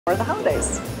for the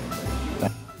holidays.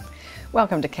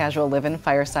 Welcome to Casual Livin',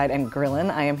 Fireside and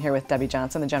Grillin'. I am here with Debbie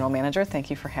Johnson, the General Manager.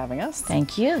 Thank you for having us.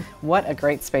 Thank you. What a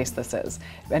great space this is.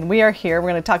 And we are here,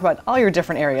 we're going to talk about all your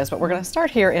different areas, but we're going to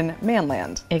start here in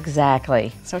Manland.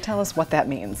 Exactly. So tell us what that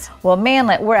means. Well,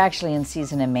 Manland, we're actually in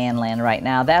season in Manland right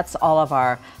now. That's all of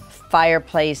our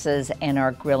fireplaces and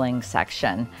our grilling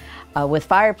section. With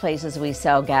fireplaces, we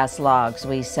sell gas logs,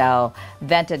 we sell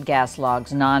vented gas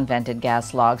logs, non-vented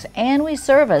gas logs, and we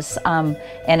service and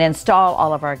install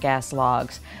all of our gas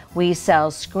logs. We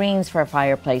sell screens for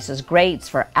fireplaces, grates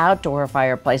for outdoor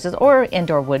fireplaces or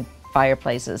indoor wood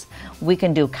fireplaces. We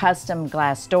can do custom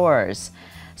glass doors.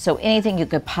 So anything you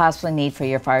could possibly need for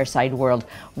your fireside world,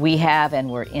 we have, and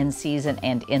we're in season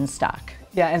and in stock.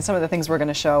 Yeah, and some of the things we're going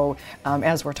to show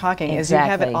as we're talking is you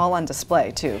have it all on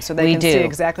display too, so they can see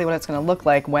exactly what it's going to look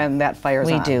like when that fire's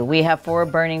on. We do. We have 4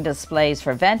 burning displays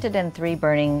for vented and 3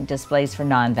 burning displays for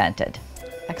non-vented.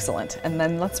 Excellent. And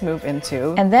then let's move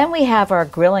into... And then we have our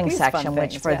grilling section,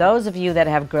 which for those of you that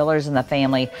have grillers in the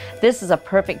family, this is a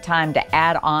perfect time to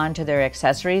add on to their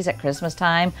accessories at Christmas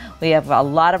time. We have a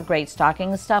lot of great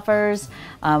stocking stuffers.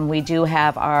 We do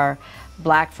have our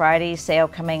Black Friday sale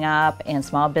coming up and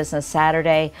Small Business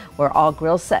Saturday, where all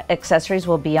grill accessories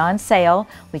will be on sale.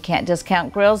 We can't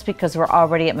discount grills because we're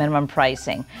already at minimum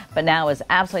pricing. But now is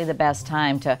absolutely the best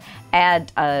time to add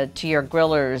to your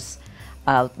grillers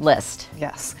list.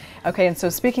 Yes. Okay, and so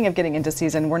speaking of getting into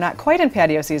season, we're not quite in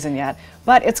patio season yet,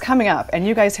 but it's coming up, and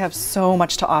you guys have so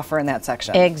much to offer in that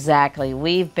section. Exactly.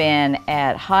 We've been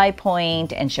at High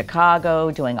Point and Chicago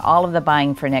doing all of the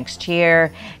buying for next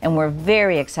year, and we're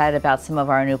very excited about some of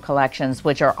our new collections,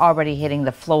 which are already hitting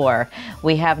the floor.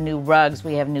 We have new rugs,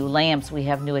 we have new lamps, we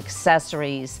have new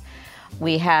accessories.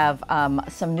 We have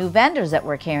some new vendors that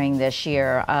we're carrying this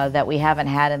year that we haven't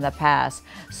had in the past.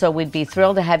 So we'd be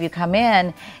thrilled to have you come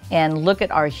in and look at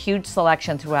our huge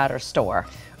selection throughout our store.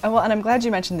 Oh, well, and I'm glad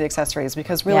you mentioned the accessories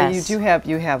because really you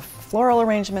have floral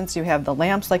arrangements, you have the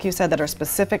lamps, like you said, that are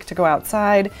specific to go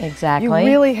outside. Exactly. You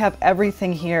really have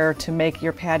everything here to make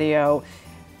your patio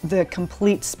the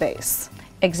complete space.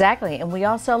 Exactly, and we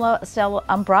also sell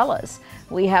umbrellas.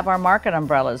 We have our market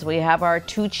umbrellas. We have our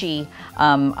Tucci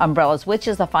umbrellas, which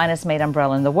is the finest made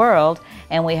umbrella in the world,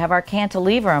 and we have our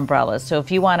cantilever umbrellas. So if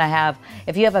you want to have,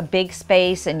 if you have a big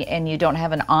space and you don't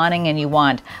have an awning and you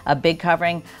want a big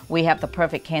covering, we have the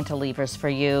perfect cantilevers for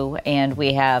you, and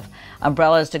we have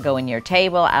umbrellas to go in your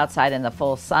table outside in the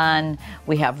full sun.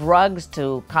 We have rugs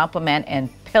to complement and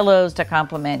pillows to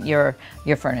complement your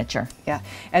furniture. Yeah,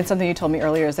 and something you told me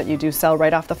earlier is that you do sell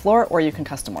right off the floor, or you can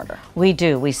custom order. We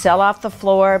do. We sell off the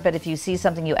floor, but if you see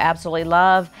something you absolutely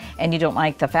love and you don't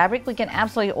like the fabric, we can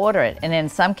absolutely order it. And in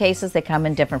some cases, they come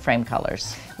in different frame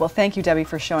colors. Well, thank you, Debbie,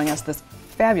 for showing us this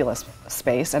fabulous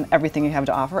space and everything you have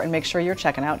to offer. And make sure you're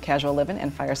checking out Casual Livin'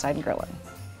 and Fireside and Grillin'.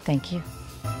 Thank you.